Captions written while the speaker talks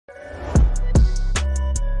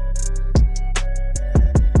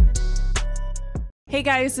Hey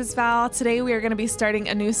guys, it's Val. Today we are going to be starting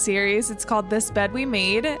a new series. It's called This Bed We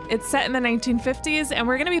Made. It's set in the 1950s and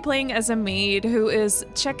we're going to be playing as a maid who is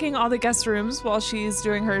checking all the guest rooms while she's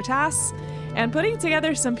doing her tasks and putting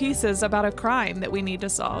together some pieces about a crime that we need to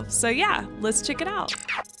solve. So yeah, let's check it out.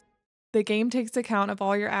 The game takes account of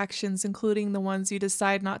all your actions, including the ones you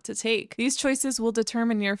decide not to take. These choices will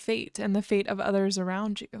determine your fate and the fate of others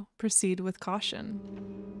around you. Proceed with caution.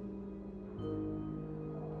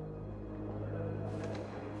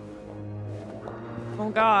 Oh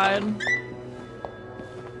God.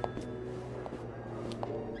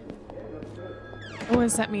 Oh,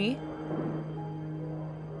 is that me?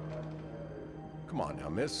 Come on now,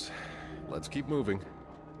 miss. Let's keep moving.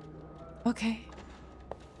 Okay.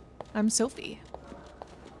 I'm Sophie.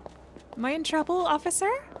 Am I in trouble, officer?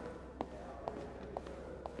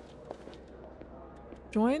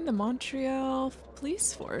 Join the Montreal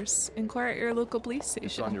Police Force. Inquire at your local police station.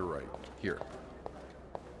 It's on your right. Here.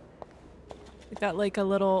 We got like a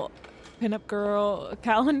little pinup girl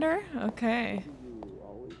calendar. Okay.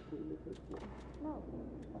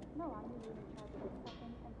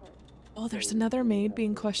 Oh, there's another maid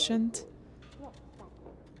being questioned.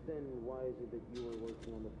 Then why is it that you were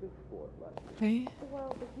working on the fifth floor last night?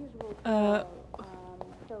 Okay.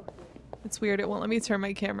 It's weird. It won't let me turn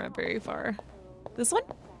my camera very far. This one?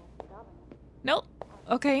 Nope.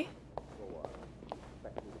 Okay.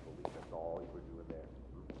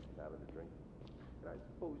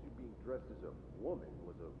 Dressed as a woman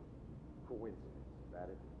was a coincidence, is that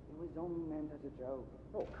it? It was only meant as a joke.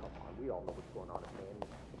 Oh, come on. We all know what's going on at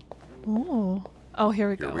Manny's. Oh. Oh, here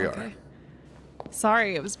we go. Here we okay.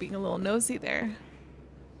 Sorry, I was being a little nosy there.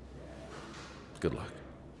 Good luck.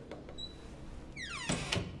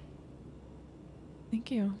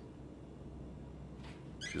 Thank you.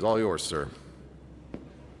 She's all yours, sir.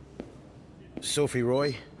 Sophie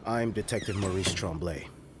Roy, I'm Detective Maurice Tremblay.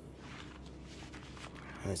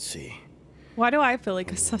 Let's see. Why do I feel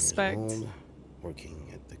like a suspect? Old,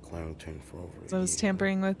 working at the Clarendon for over So I was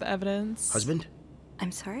tampering with evidence. Husband?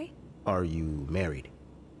 I'm sorry? Are you married?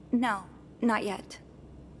 No, not yet.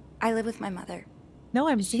 I live with my mother. No,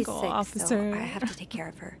 I'm She's single, sick, officer. so I have to take care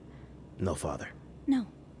of her. No father. No.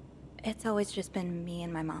 It's always just been me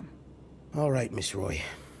and my mom. All right, Miss Roy.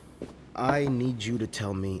 I need you to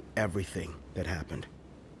tell me everything that happened,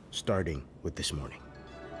 starting with this morning.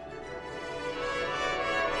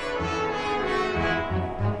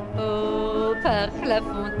 Oh, par la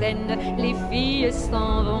fontaine, les filles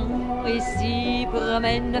s'en vont et s'y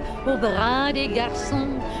promènent au bras des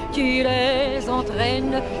garçons. Tu les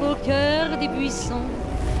entraînes au cœur des buissons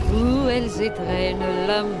où elles étrennent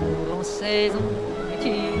l'amour en saison.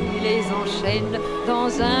 Tu les enchaînes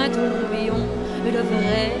dans un tourbillon de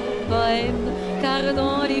vrais poèmes, car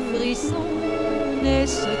dans les frissons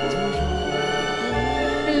naissent toujours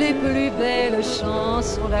les plus belles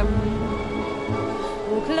chansons d'amour.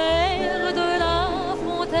 Au clair de la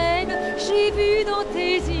fontaine, j'ai vu dans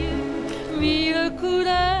tes yeux mille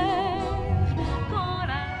couleurs. Quand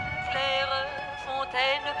la claire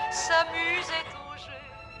fontaine s'amusait au jeu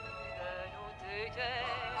de nos deux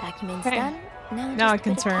cœurs. Document's Okay. done. Now Now I just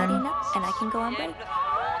can a bit of turn. tidying up and I can go on break.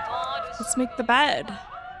 Let's make the bed.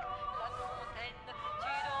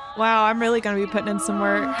 Wow, I'm really gonna be putting in some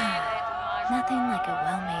work. Nothing like a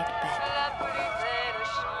well-made bed.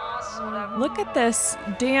 Look at this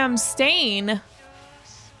damn stain.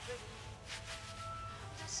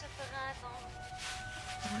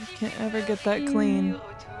 I can't ever get that clean.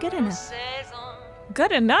 Good enough.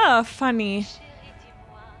 Good enough, honey.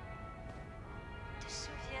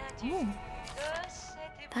 Ooh.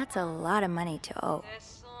 That's a lot of money to owe.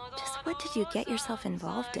 Just what did you get yourself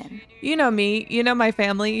involved in? You know me, you know my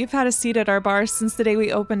family. You've had a seat at our bar since the day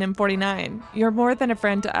we opened in '49. You're more than a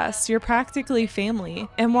friend to us. You're practically family.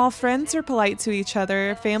 And while friends are polite to each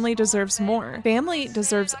other, family deserves more. Family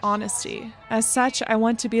deserves honesty. As such, I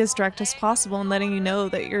want to be as direct as possible in letting you know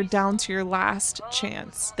that you're down to your last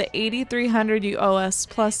chance. The $8,300 you owe us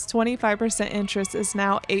plus 25% interest is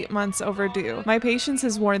now 8 months overdue. My patience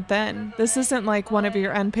is worn thin. This isn't like one of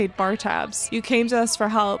your unpaid bar tabs. You came to us for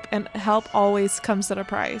help, and help always comes at a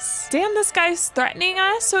price. Damn, this guy's threatening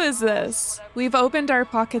us? Who is this? We've opened our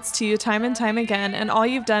pockets to you time and time again, and all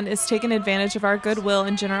you've done is taken advantage of our goodwill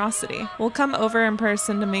and generosity. We'll come over in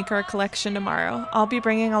person to make our collection tomorrow. I'll be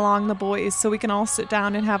bringing along the boys so we can all sit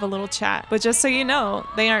down and have a little chat. But just so you know,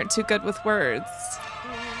 they aren't too good with words.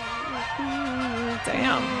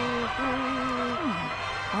 Damn.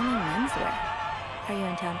 Only menswear. Are you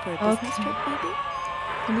in town for a business trip, maybe?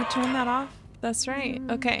 Can we turn that off? That's right.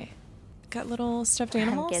 Okay. Got little stuffed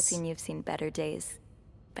animals? I'm guessing you've seen better days.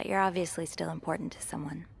 But you're obviously still important to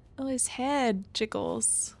someone. Oh, his head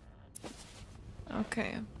jiggles.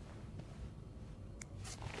 Okay.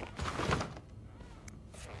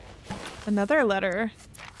 Another letter.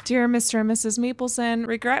 Dear Mr. and Mrs. Mapleson,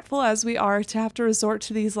 regretful as we are to have to resort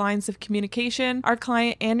to these lines of communication, our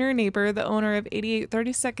client and your neighbor, the owner of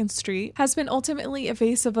 8832nd Street, has been ultimately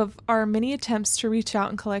evasive of our many attempts to reach out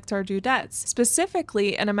and collect our due debts,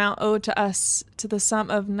 specifically an amount owed to us to the sum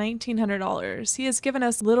of $1,900. He has given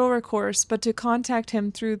us little recourse but to contact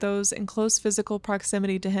him through those in close physical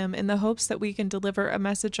proximity to him in the hopes that we can deliver a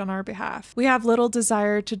message on our behalf. We have little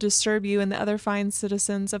desire to disturb you and the other fine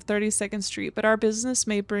citizens of 32nd Street, but our business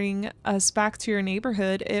may bring us back to your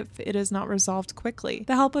neighborhood if it is not resolved quickly.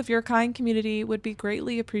 The help of your kind community would be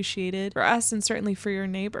greatly appreciated for us and certainly for your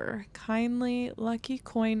neighbor. Kindly, Lucky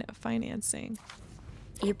Coin Financing.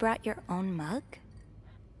 You brought your own mug?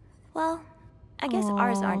 Well, I guess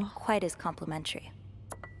ours Aw. aren't quite as complimentary.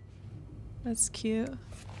 That's cute.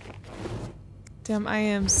 Damn, I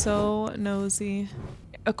am so nosy.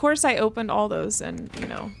 Of course I opened all those and, you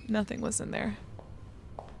know, nothing was in there.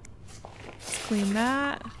 Let's clean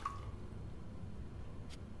that.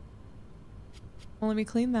 Well, let me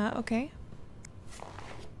clean that, okay.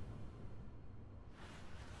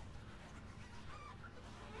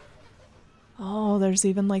 Oh, there's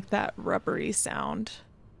even like that rubbery sound.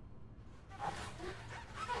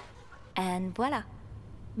 And voila.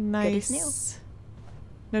 Nice. as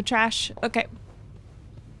No trash. Okay.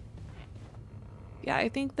 Yeah, I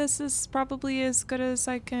think this is probably as good as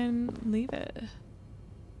I can leave it.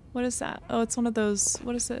 What is that? Oh, it's one of those,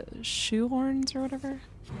 what is it? Shoe horns or whatever?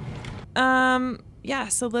 Yeah,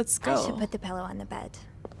 so let's go. I should put the pillow on the bed.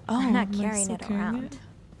 Oh, I'm not am I carrying still it carrying around. it?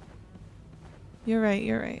 You're right,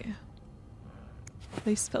 you're right.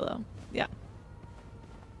 Lace pillow. Yeah.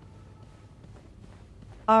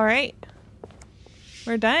 All right.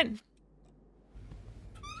 We're done.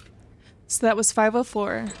 So that was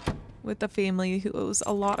 504 with a family who owes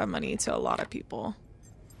a lot of money to a lot of people.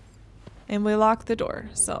 And we locked the door,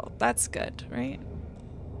 so that's good, right?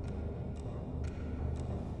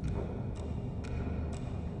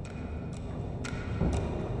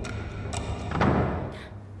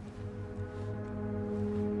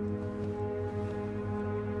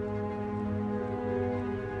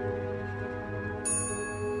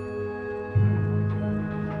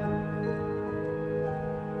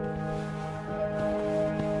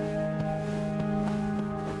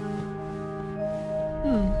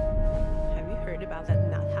 Have you heard about that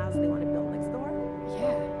nut house they want to build next door?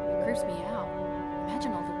 Yeah, it creeps me out.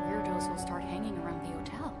 Imagine all the weirdos who'll start hanging around the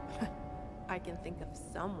hotel. I can think of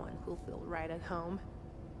someone who'll feel right at home.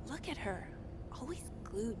 Look at her, always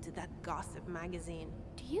glued to that gossip magazine.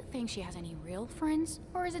 Do you think she has any real friends?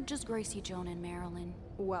 Or is it just Gracie, Joan, and Marilyn?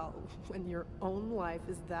 Well, when your own life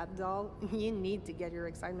is that dull, you need to get your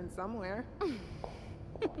excitement somewhere.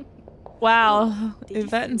 Wow, Did you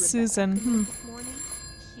Yvette and see Rebecca Susan. this morning?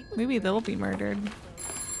 She was Maybe they'll very be murdered. Now,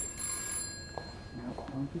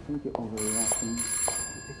 don't you think you're overreacting?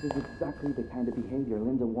 This is exactly the kind of behavior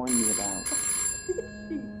Linda warned me about.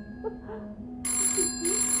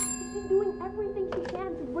 She's doing everything she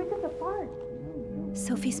can to break us apart.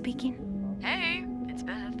 Sophie speaking. Hey, it's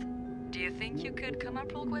Beth. Do you think you could come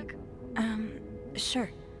up real quick?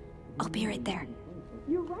 Sure. I'll be right there.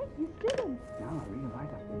 You're right, you shouldn't. Now I realize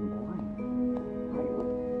I've been blind. I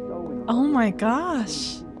was so in Oh my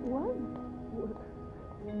gosh. What?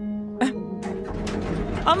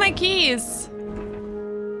 Oh, my keys!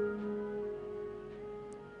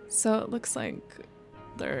 So it looks like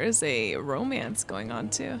there is a romance going on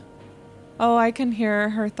too. Oh, I can hear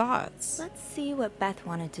her thoughts. Let's see what Beth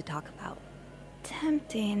wanted to talk about.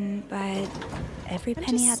 Tempting, but every I'm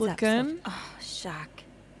penny just adds up. So looking. oh, shock.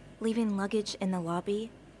 Leaving luggage in the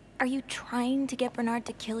lobby? Are you trying to get Bernard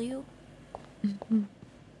to kill you?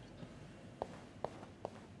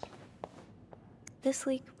 This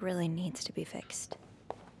leak really needs to be fixed.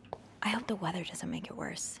 I hope the weather doesn't make it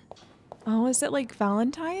worse. Oh, is it like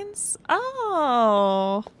Valentine's?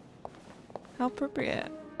 Oh, how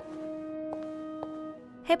appropriate.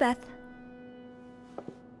 Hey, Beth.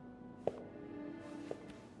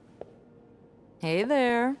 Hey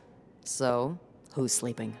there. So, who's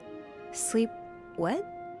sleeping? Sleep what?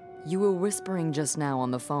 You were whispering just now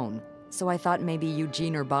on the phone, so I thought maybe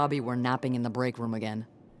Eugene or Bobby were napping in the break room again.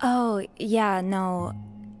 Oh, yeah, no.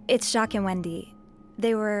 It's Jacques and Wendy.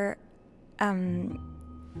 They were, in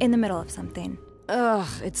the middle of something. Ugh,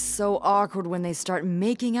 it's so awkward when they start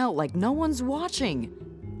making out like no one's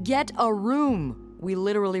watching. Get a room. We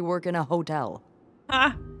literally work in a hotel.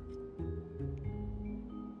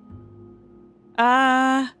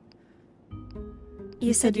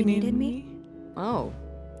 You said you needed me? Oh,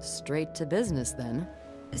 Straight to business then.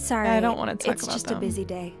 Sorry, I don't want to talk it's about just them. a busy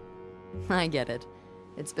day. I get it.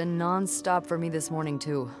 It's been non-stop for me this morning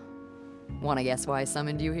too. Wanna guess why I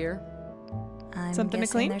summoned you here? I'm Something to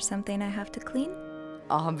guessing clean? there's something I have to clean?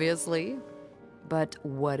 Obviously. But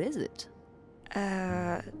what is it?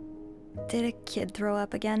 Did a kid throw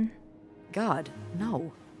up again? God,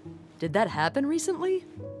 no. Did that happen recently?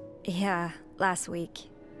 Yeah, last week.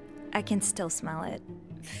 I can still smell it.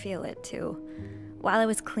 Feel it too. While I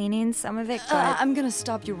was cleaning, some of it got... I'm gonna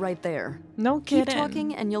stop you right there. No kidding. Keep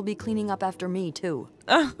talking and you'll be cleaning up after me too.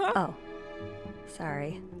 Oh.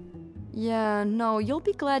 Sorry. Yeah, no, you'll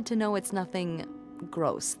be glad to know it's nothing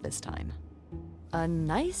gross this time. A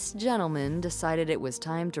nice gentleman decided it was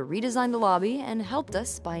time to redesign the lobby and helped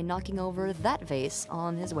us by knocking over that vase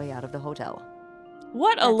on his way out of the hotel.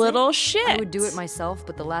 What a little shit. I would do it myself,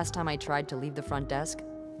 but the last time I tried to leave the front desk,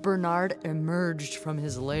 Bernard emerged from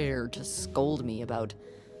his lair to scold me about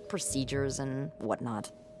procedures and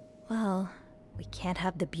whatnot. Well, we can't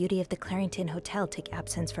have the beauty of the Clarington Hotel take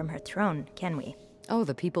absence from her throne, can we? Oh,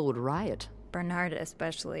 the people would riot. Bernard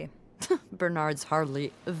especially. Bernard's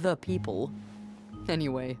hardly the people.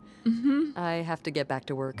 Anyway, I have to get back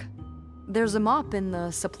to work. There's a mop in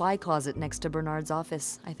the supply closet next to Bernard's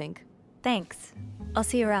office, I think. Thanks. I'll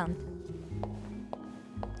see you around.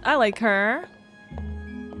 I like her.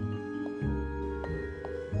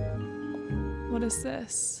 What is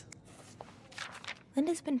this?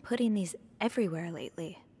 Linda's been putting these everywhere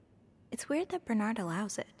lately. It's weird that Bernard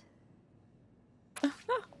allows it.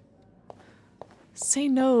 Say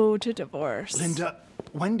no to divorce. Linda,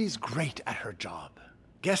 Wendy's great at her job.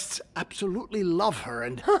 Guests absolutely love her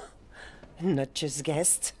and... Not just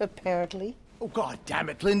guests, apparently. Oh, God damn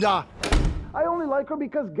it, Linda! I only like her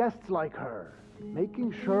because guests like her.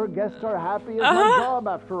 Making sure guests are happy is my job,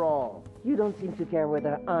 after all. You don't seem to care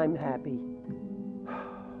whether I'm happy.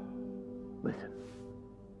 Listen,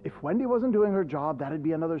 if Wendy wasn't doing her job, that'd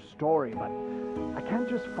be another story, but I can't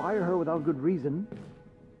just fire her without good reason.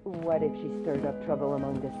 What if she stirred up trouble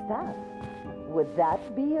among the staff? Would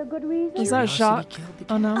that be a good reason? Is that a shock?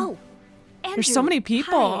 Oh no. Oh, Andrew, there's so many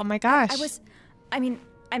people. hi. Oh my gosh.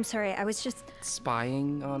 I'm sorry, I was just...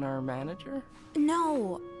 Spying on our manager?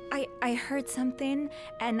 No, I heard something,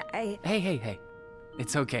 and I... Hey.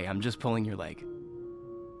 It's okay, I'm just pulling your leg.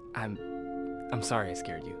 I'm sorry I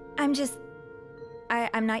scared you.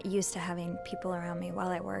 I'm not used to having people around me while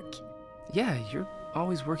I work. Yeah, you're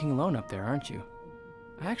always working alone up there, aren't you?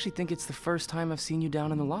 I actually think it's the first time I've seen you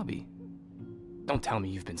down in the lobby. Don't tell me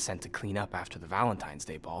you've been sent to clean up after the Valentine's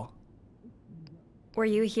Day ball. Were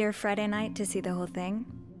you here Friday night to see the whole thing?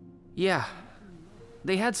 Yeah.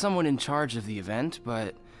 They had someone in charge of the event,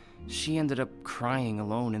 but she ended up crying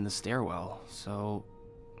alone in the stairwell, so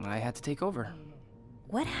I had to take over.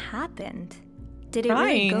 What happened? Did it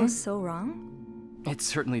really go so wrong? It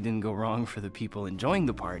certainly didn't go wrong for the people enjoying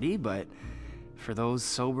the party, but for those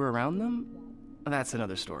sober around them, that's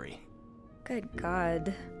another story. Good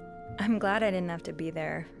God. I'm glad I didn't have to be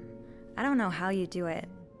there. I don't know how you do it.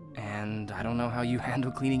 And I don't know how you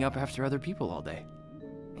handle cleaning up after other people all day.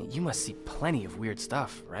 You must see plenty of weird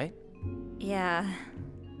stuff, right? Yeah.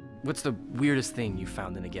 What's the weirdest thing you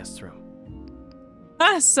found in a guest's room?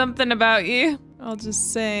 Something about you. I'll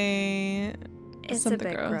just say... It's a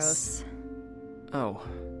bit gross. Oh.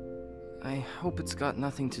 I hope it's got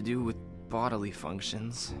nothing to do with bodily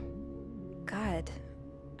functions. God,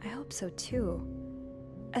 I hope so too.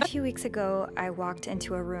 A few weeks ago, I walked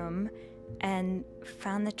into a room and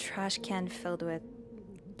found the trash can filled with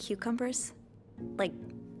cucumbers. Like,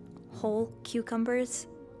 whole cucumbers.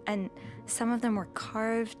 And some of them were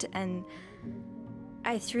carved, and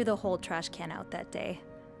I threw the whole trash can out that day.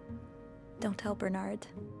 Don't tell Bernard.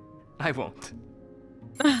 I won't.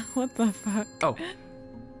 What the fuck? Oh.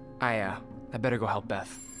 I better go help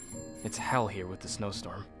Beth. It's hell here with the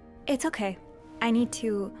snowstorm. It's okay. I need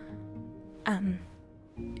to,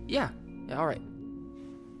 Yeah, alright.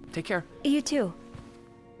 Take care. You too.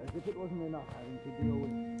 As if it wasn't enough having to deal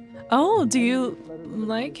with... Oh, do you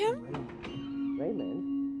like him?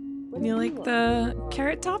 Raymond? You like the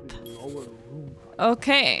carrot top?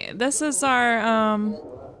 Okay, this is our,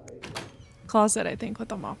 closet, I think,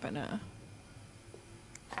 with a mop in it.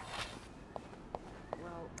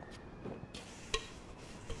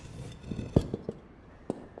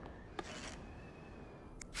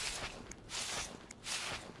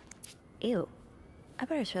 Ew. I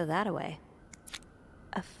better throw that away.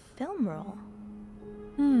 A film roll.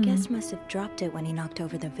 Guest must have dropped it when he knocked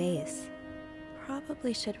over the vase.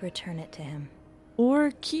 Probably should return it to him.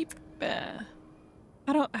 Or keep it.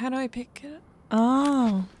 How do I pick it?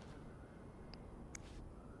 Oh.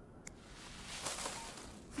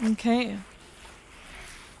 Okay.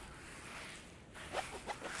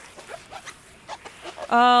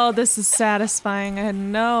 Oh, this is satisfying. I had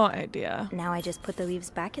no idea. Now I just put the leaves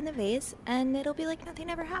back in the vase, and it'll be like nothing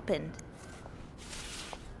ever happened.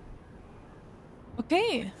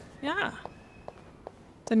 Okay, yeah.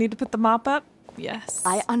 Do I need to put the mop up? Yes.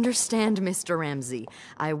 I understand, Mr. Ramsey.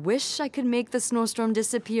 I wish I could make the snowstorm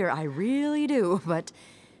disappear. I really do, but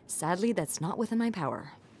sadly, that's not within my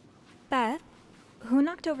power. Beth, who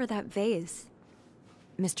knocked over that vase?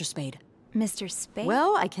 Mr. Spade. Mr. Spade?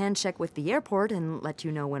 Well, I can check with the airport and let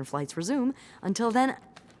you know when flights resume. Until then...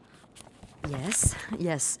 Yes,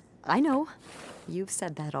 I know. You've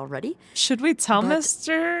said that already. Should we tell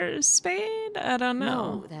Mr. Spade? I don't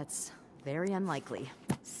know. No, that's very unlikely.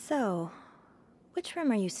 So, which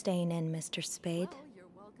room are you staying in, Mr. Spade? Well, you're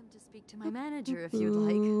welcome to speak to my manager if you'd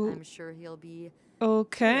like. I'm sure he'll be...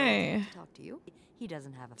 Okay. To talk to you. He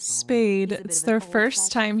doesn't have a phone. Spade, it's their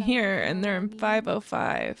first time here, and they're in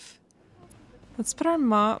 505. Let's put our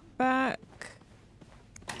mop back.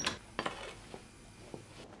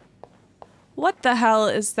 What the hell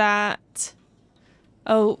is that?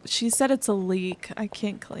 Oh, she said it's a leak. I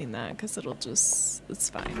can't clean that because it'll just... It's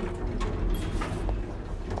fine.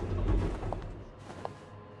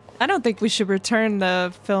 I don't think we should return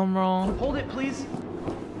the film roll. Hold it, please.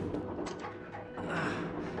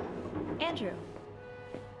 Andrew,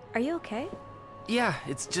 are you okay? Yeah,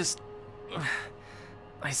 it's just...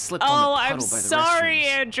 I slipped Oh, on the puddle I'm by the sorry, restrooms.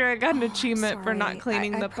 Andrew. I got an achievement for not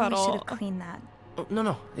cleaning the puddle. I should have cleaned that. Oh,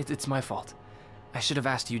 no, it's my fault. I should have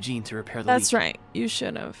asked Eugene to repair the That's leak. right. You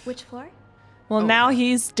should have. Which floor? Well, now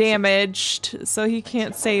he's damaged, so he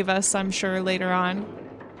can't save us, I'm sure, later on.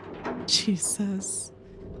 Jesus.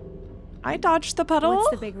 I dodged the puddle?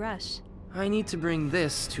 What's the big rush? I need to bring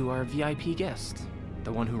this to our VIP guest.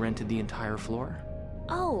 The one who rented the entire floor.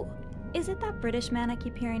 Oh, is it that British man I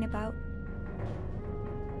keep hearing about?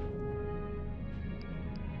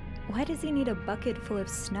 Why does he need a bucket full of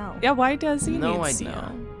snow? Yeah, why does he No need idea.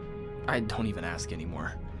 snow? I don't even ask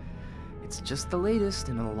anymore. It's just the latest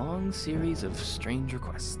in a long series of strange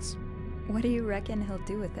requests. What do you reckon he'll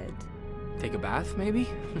do with it? Take a bath, maybe?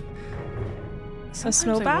 Sometimes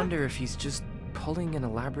snow I bath? wonder if he's just pulling an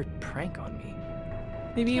elaborate prank on me.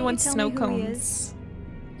 Maybe he Can't wants you tell snow me who he cones. is?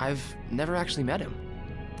 I've never actually met him.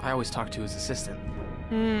 I always talk to his assistant.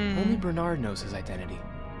 Hmm. Only Bernard knows his identity.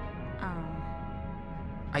 Oh.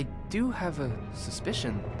 I do have a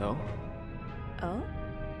suspicion, though. Oh?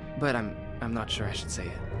 But I'm not sure I should say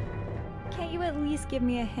it. Can't you at least give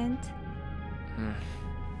me a hint?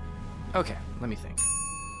 Okay, let me think.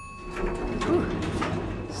 Whew.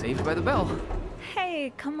 Saved by the bell.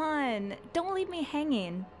 Hey, come on. Don't leave me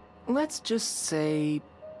hanging. Let's just say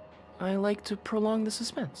I like to prolong the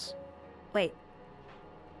suspense. Wait.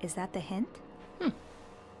 Is that the hint?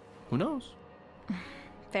 Who knows?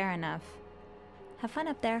 Fair enough. Have fun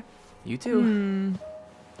up there. You too.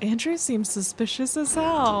 Andrew seems suspicious as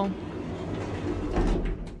hell.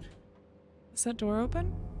 Is that door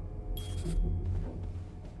open?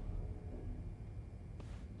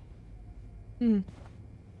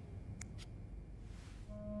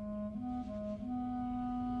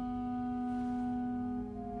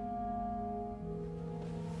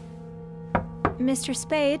 Mr.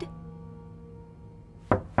 Spade?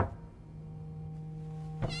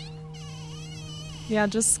 Yeah,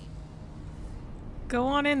 just go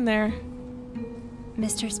on in there.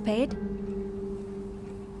 Mr. Spade?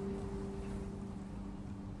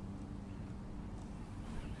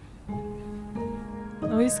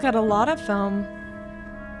 Oh, he's got a lot of film.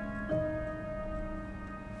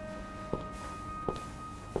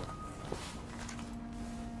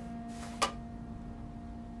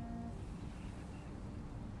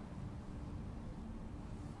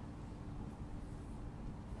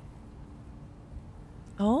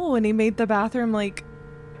 Oh, and he made the bathroom like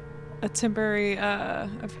a temporary, I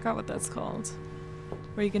forgot what that's called.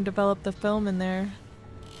 Where you can develop the film in there.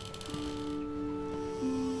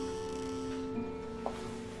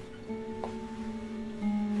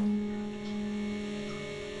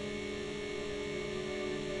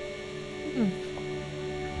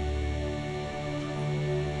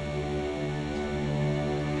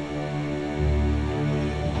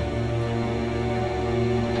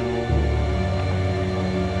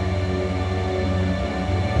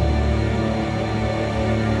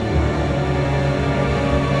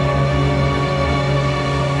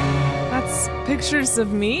 Pictures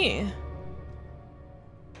of me.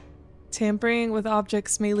 Tampering with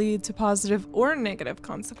objects may lead to positive or negative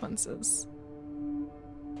consequences.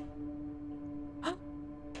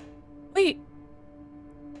 Wait.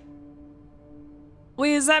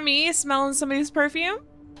 Wait, is that me smelling somebody's perfume?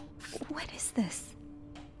 What is this?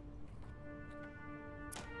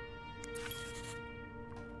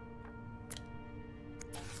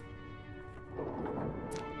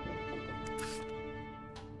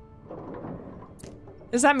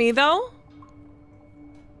 Is that me though?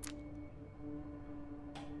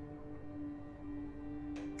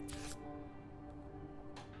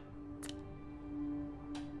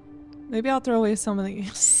 Maybe I'll throw away some of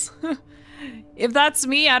these. If that's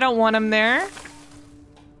me, I don't want them there.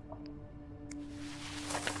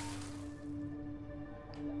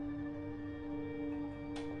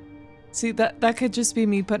 See, that could just be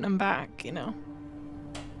me putting them back, you know.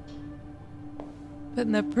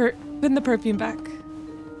 Putting the perfume back.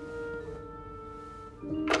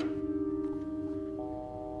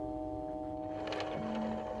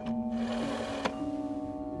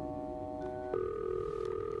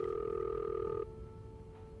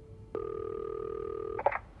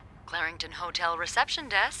 Clarington Hotel reception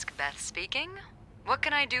desk, Beth speaking. What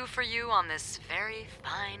can I do for you on this very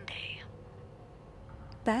fine day?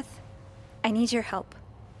 Beth, I need your help.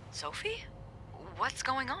 Sophie? What's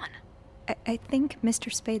going on? I think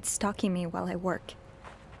Mr. Spade's stalking me while I work.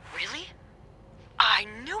 Really? I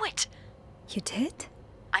knew it! You did?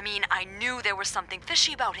 I mean, I knew there was something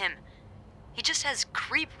fishy about him. He just has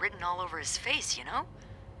creep written all over his face, you know?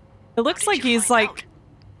 It looks like he's like...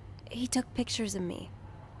 He took pictures of me.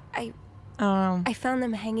 I I found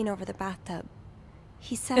them hanging over the bathtub.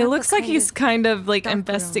 He said it looks like he's kind of like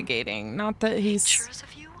investigating, not that he's pictures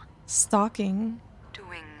of you? Stalking.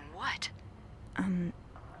 Doing what?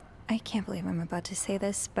 I can't believe I'm about to say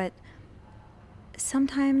this, but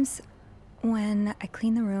sometimes when I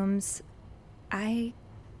clean the rooms, I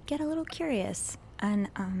get a little curious and,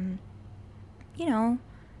 you know,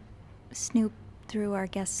 snoop through our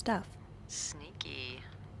guest stuff. Sneaky.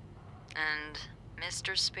 And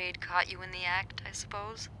Mr. Spade caught you in the act, I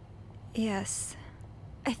suppose? Yes.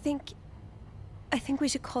 I think we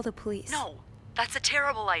should call the police. No, that's a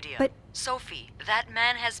terrible idea. But Sophie, that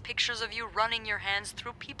man has pictures of you running your hands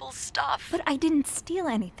through people's stuff. But I didn't steal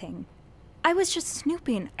anything. I was just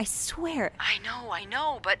snooping, I swear. I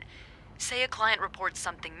know, but say a client reports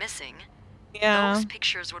something missing. Yeah. Those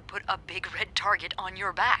pictures would put a big red target on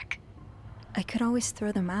your back. I could always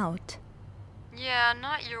throw them out. Yeah,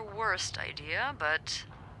 not your worst idea, but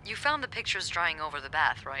you found the pictures drying over the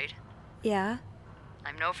bath, right? Yeah.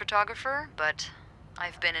 I'm no photographer, but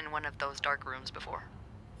I've been in one of those dark rooms before.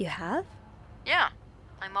 You have? Yeah,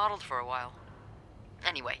 I modeled for a while.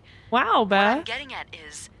 Anyway, wow, Beth. What I'm getting at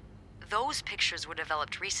is, those pictures were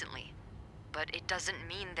developed recently, but it doesn't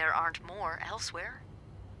mean there aren't more elsewhere.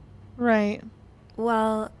 Right.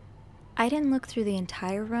 Well, I didn't look through the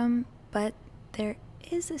entire room, but there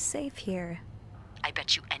is a safe here. I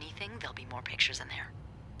bet you anything there'll be more pictures in there.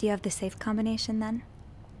 Do you have the safe combination then?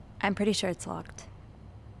 I'm pretty sure it's locked.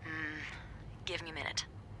 Give me a minute.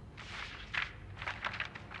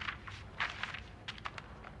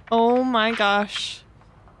 Oh my gosh.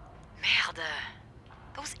 Merde.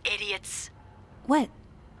 Those idiots. What?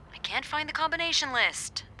 I can't find the combination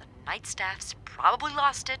list. The night staff's probably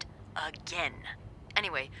lost it again.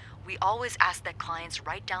 Anyway, we always ask that clients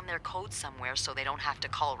write down their code somewhere so they don't have to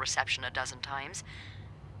call reception a dozen times.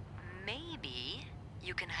 Maybe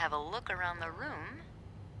you can have a look around the room,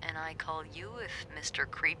 and I call you if Mr.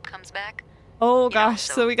 Creep comes back. Oh gosh,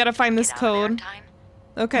 so we gotta find this code.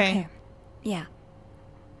 Okay. Yeah.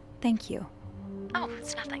 Thank you. Oh,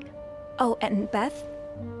 it's nothing. Oh, and Beth?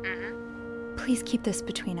 Mm-hmm. Please keep this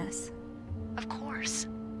between us. Of course.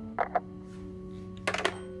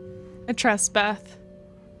 I trust Beth.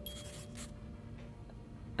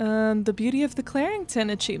 The beauty of the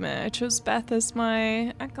Clarington achievement. I chose Beth as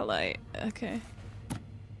my acolyte. Okay.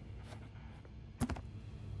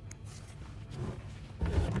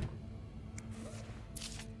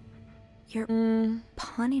 You're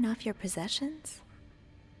pawning off your possessions?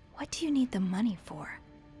 What do you need the money for?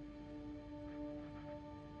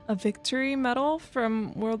 A victory medal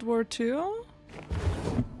from World War II?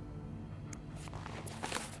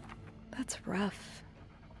 That's rough.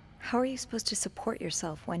 How are you supposed to support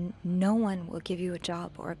yourself when no one will give you a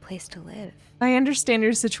job or a place to live? I understand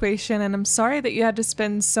your situation, and I'm sorry that you had to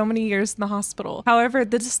spend so many years in the hospital. However,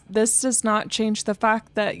 this does not change the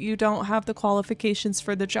fact that you don't have the qualifications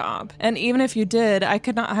for the job. And even if you did, I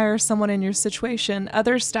could not hire someone in your situation.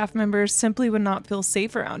 Other staff members simply would not feel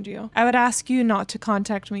safe around you. I would ask you not to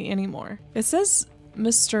contact me anymore. It says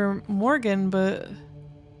Mr. Morgan, but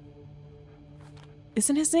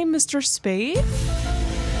isn't his name Mr. Spade?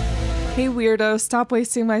 Hey weirdo, stop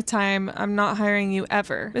wasting my time. I'm not hiring you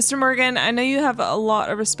ever. Mr. Morgan, I know you have a lot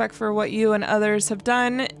of respect for what you and others have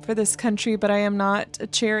done for this country, but I am not a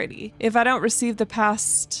charity. If I don't receive the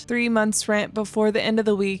past 3 months rent before the end of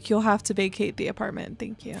the week, you'll have to vacate the apartment.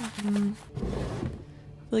 Thank you. I feel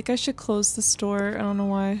like I should close the store. I don't know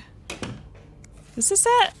why. Is this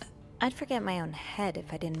it? I'd forget my own head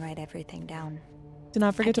if I didn't write everything down. Do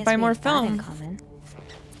not forget to buy more film.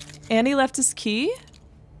 Annie left his key?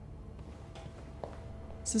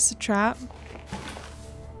 Is this a trap?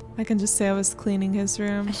 I can just say I was cleaning his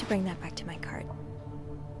room. I should bring that back to my cart.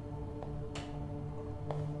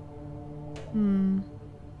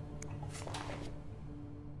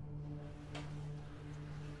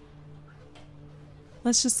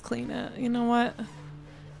 Let's just clean it. You know what?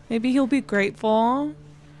 Maybe he'll be grateful.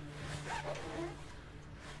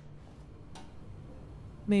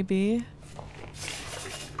 Maybe.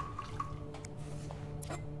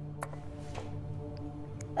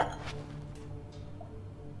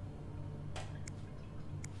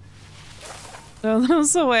 Throw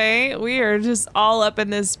those away. We are just all up in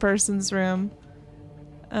this person's room.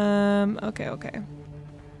 Okay.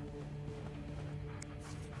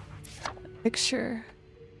 Picture.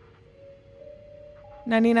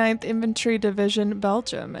 99th Infantry Division,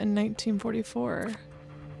 Belgium in 1944.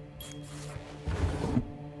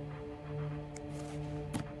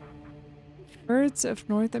 Birds of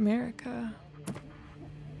North America.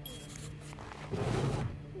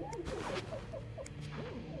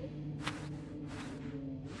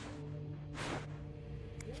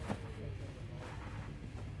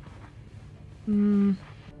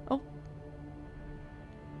 Oh.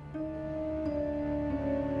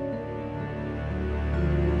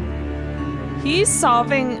 He's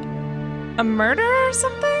solving a murder or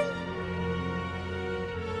something?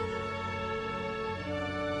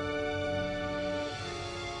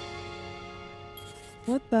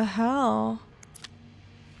 What the hell?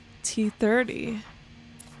 T30.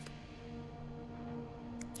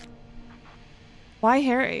 Why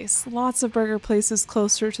Harry's? Lots of burger places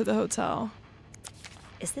closer to the hotel.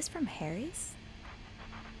 Is this from Harry's?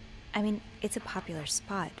 I mean, it's a popular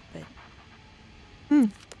spot, but...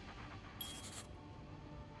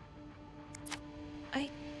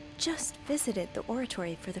 I just visited the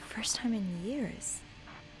oratory for the first time in years.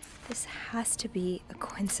 This has to be a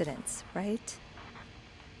coincidence, right?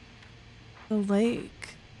 The lake.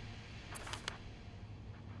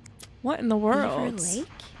 What in the world? Beaver Lake?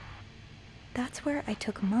 That's where I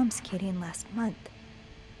took Mom skating last month.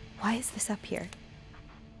 Why is this up here?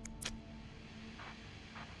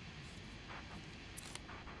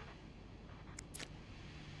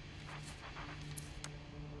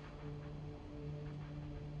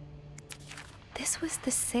 This was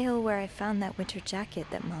the sale where I found that winter jacket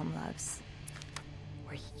that Mom loves.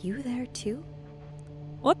 Were you there too?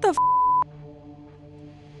 What the f?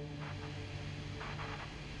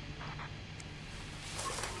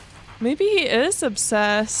 Maybe he is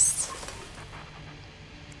obsessed.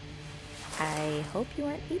 I hope you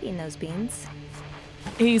weren't eating those beans.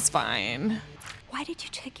 He's fine. Why did you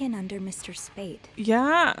check in under Mr. Spade?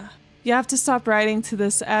 Yeah. You have to stop writing to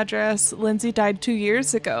this address. Lindsay died 2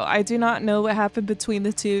 years ago. I do not know what happened between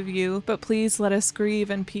the two of you, but please let us grieve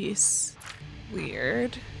in peace.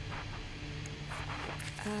 Weird.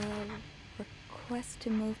 Request to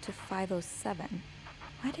move to 507.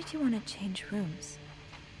 Why did you want to change rooms?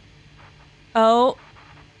 Oh,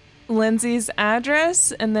 Lindsay's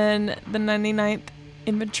address and then the 99th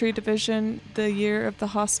Infantry Division, the year of the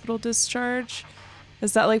hospital discharge.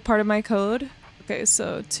 Is that like part of my code? Okay,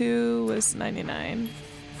 so 2 was 99.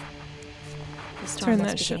 Turn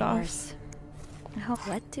that shit off.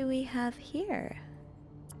 What do we have here?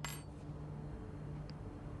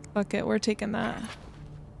 Fuck it, we're taking that.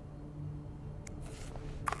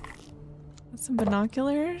 Got some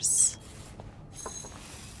binoculars.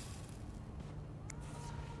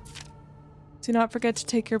 Do not forget to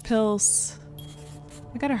take your pills.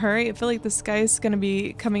 I gotta hurry. I feel like this guy's gonna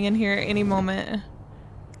be coming in here any moment.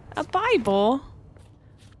 A Bible?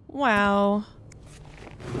 Wow.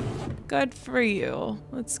 Good for you.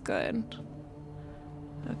 That's good.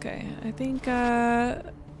 Okay, I think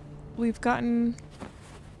we've gotten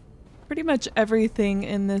pretty much everything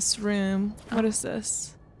in this room. What is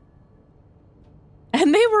this?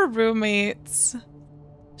 And they were roommates.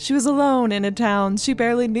 She was alone in a town she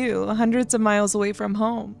barely knew, hundreds of miles away from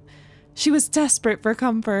home. She was desperate for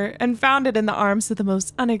comfort and found it in the arms of the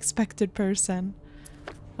most unexpected person.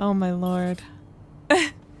 Oh my lord.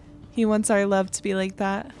 He wants our love to be like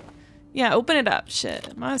that. Yeah, open it up.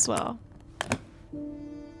 Shit, might as well.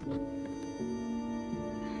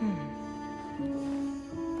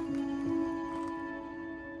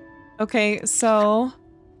 Okay, so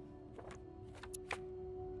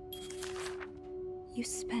You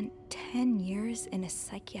spent 10 years in a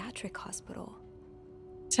psychiatric hospital.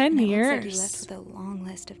 10 and years. It looks like you left with a long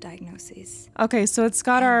list of diagnoses. Okay, so it's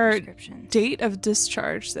got and our prescriptions. date of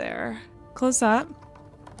discharge there. Close that.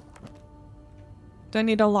 Do I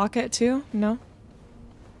need to lock it too? No.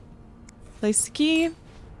 Place the key.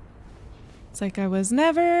 It's like I was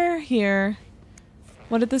never here.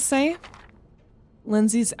 What did this say?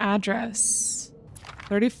 Lindsay's address.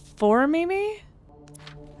 34 maybe?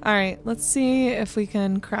 Alright, let's see if we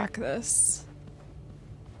can crack this.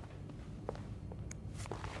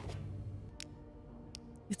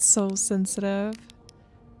 It's so sensitive.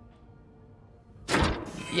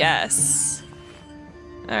 Yes.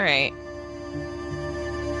 Alright.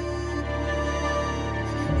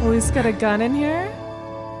 Oh, he's got a gun in here?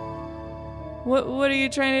 What are you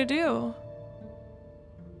trying to do?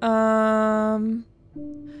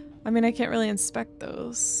 I mean, I can't really inspect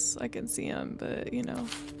those. I can see them, but you know.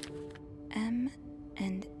 M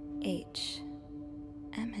and H.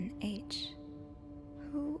 M and H.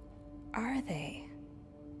 Who are they?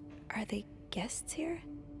 Are they guests here?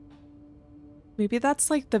 Maybe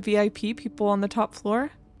that's like the VIP people on the top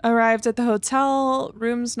floor. Arrived at the hotel,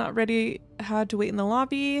 rooms not ready, had to wait in the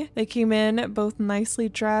lobby. They came in, both nicely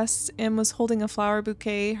dressed. M was holding a flower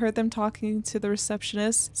bouquet, heard them talking to the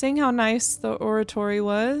receptionist, saying how nice the oratory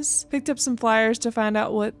was. Picked up some flyers to find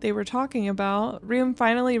out what they were talking about. Room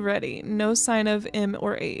finally ready, no sign of M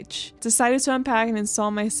or H. Decided to unpack and install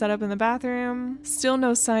my setup in the bathroom. Still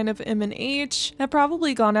no sign of M and H. Had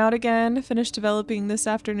probably gone out again, finished developing this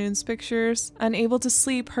afternoon's pictures. Unable to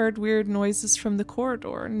sleep, heard weird noises from the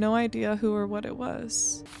corridor. No idea who or what it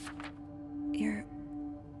was. You're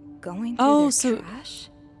going through their so trash?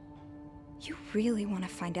 You really want to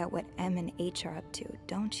find out what M and H are up to,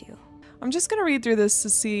 don't you? I'm just gonna read through this to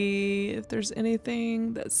see if there's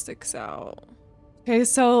anything that sticks out. Okay,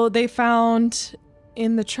 so they found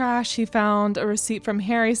in the trash, he found a receipt from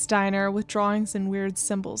Harry's Diner with drawings and weird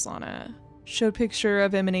symbols on it. Showed picture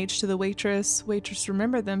of M and H to the waitress. Waitress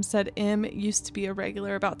remembered them, said M used to be a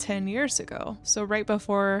regular about 10 years ago. So right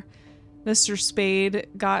before Mr. Spade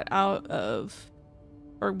got out of,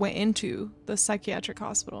 or went into the psychiatric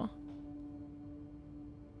hospital.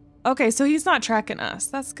 Okay, so he's not tracking us.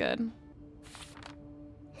 That's good.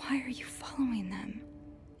 Why are you following them?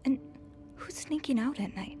 And who's sneaking out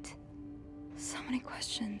at night? So many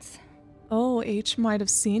questions. Oh, H might have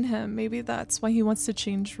seen him. Maybe that's why he wants to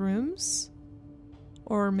change rooms?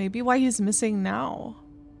 Or maybe why he's missing now.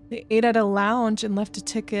 They ate at a lounge and left a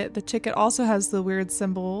ticket. The ticket also has the weird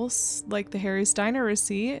symbols, like the Harry's Diner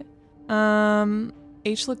receipt.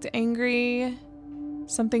 H looked angry.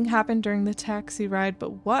 Something happened during the taxi ride,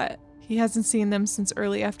 but what? He hasn't seen them since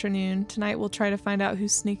early afternoon. Tonight we'll try to find out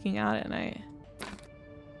who's sneaking out at night.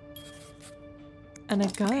 And a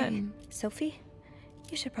gun. Okay. Sophie,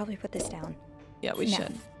 you should probably put this down. Yeah, we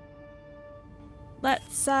should.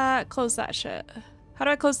 Let's close that shit. How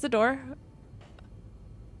do I close the door?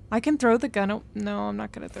 I can throw the gun. No, I'm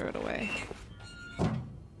not gonna throw it away.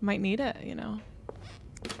 Might need it, you know.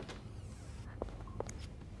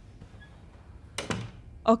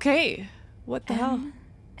 Okay. What the hell? M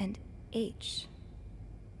and H.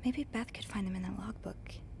 Maybe Beth could find them in the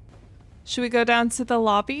logbook. Should we go down to the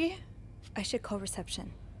lobby? I should call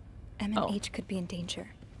reception. M and H could be in danger.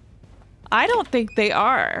 I don't think they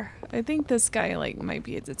are. I think this guy like might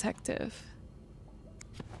be a detective.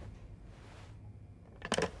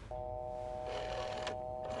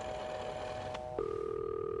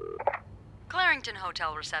 Clarington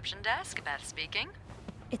Hotel reception desk, Beth speaking.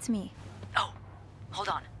 It's me. Oh, hold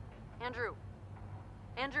on. Andrew.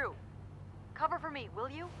 Andrew. Cover for me, will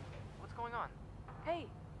you? What's going on? Hey,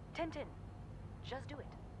 Tintin. Just do it.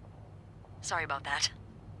 Sorry about that.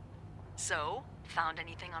 So, found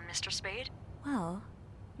anything on Mr. Spade? Well,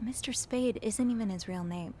 Mr. Spade isn't even his real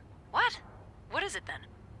name. What? What is it then?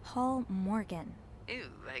 Paul Morgan.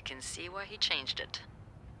 Ooh, I can see why he changed it.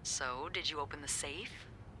 So, did you open the safe?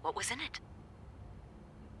 What was in it?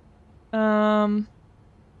 A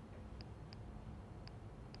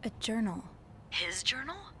journal. His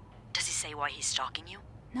journal? Does he say why he's stalking you?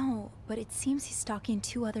 No, but it seems he's stalking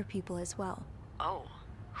 2 other people as well. Oh,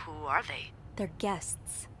 who are they? They're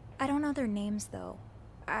guests. I don't know their names, though.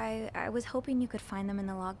 I was hoping you could find them in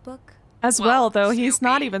the logbook. As well, though, he's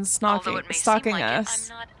not even Although it may stalking seem like us.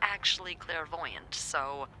 I'm not actually clairvoyant,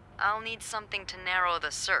 so I'll need something to narrow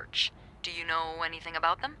the search. Do you know anything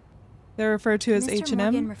about them? They're referred to as Mr. H and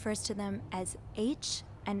Morgan M. refers to them as H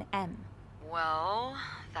and M. Well,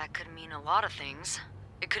 that could mean a lot of things.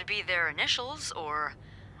 It could be their initials, or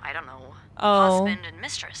I don't know, Oh. husband and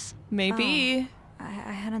mistress. Maybe. I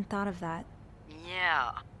hadn't thought of that.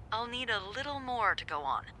 Yeah, I'll need a little more to go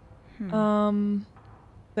on.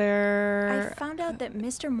 There... I found out that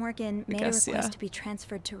Mr. Morgan made a request yeah. to be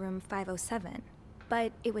transferred to room 507,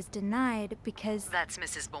 but it was denied because... That's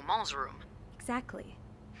Mrs. Beaumont's room. Exactly.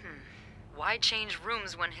 Why change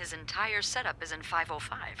rooms when his entire setup is in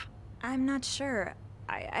 505? I'm not sure.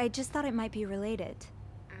 I just thought it might be related.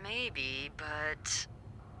 Maybe, but...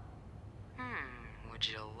 would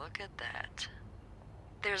you look at that?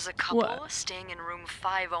 There's a couple staying in room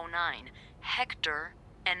 509, Hector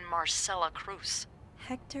and Marcella Cruz.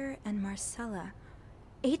 Hector and Marcella.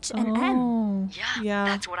 H&M? Yeah,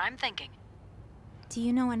 that's what I'm thinking. Do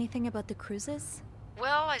you know anything about the Cruzes?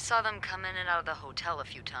 Well, I saw them come in and out of the hotel a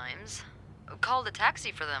few times. Called a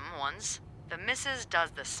taxi for them once. The missus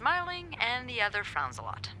does the smiling and the other frowns a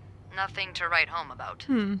lot. Nothing to write home about.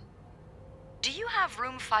 Do you have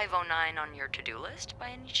room 509 on your to-do list by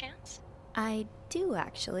any chance? I do,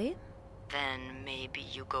 actually. Then maybe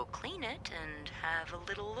you go clean it and have a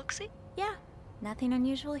little look-see? Yeah, nothing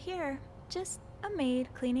unusual here. Just a maid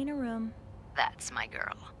cleaning a room. That's my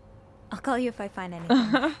girl. I'll call you if I find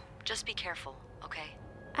anything. Just be careful, okay?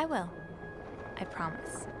 I will. I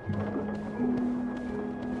promise.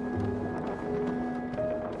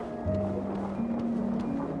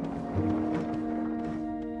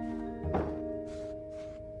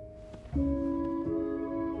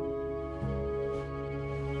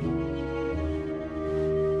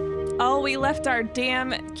 Oh, we left our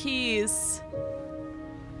damn keys.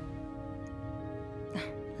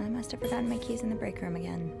 I must have forgotten my keys in the break room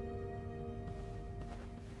again.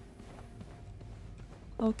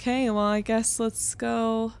 Okay, well, I guess let's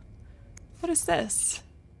go. What is this?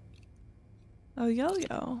 Oh,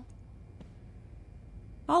 yo-yo.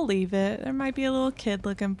 I'll leave it. There might be a little kid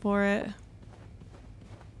looking for it.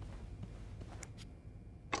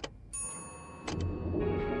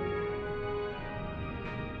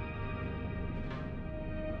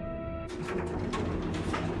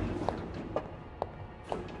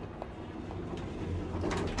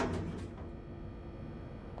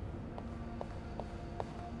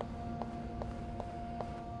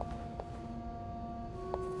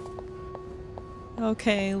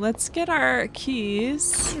 Okay, let's get our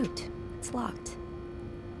keys. Shoot, it's locked.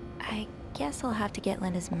 I guess I'll have to get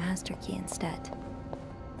Linda's master key instead.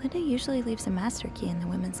 Linda usually leaves a master key in the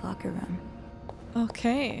women's locker room.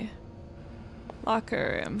 Okay.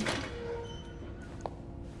 Locker room.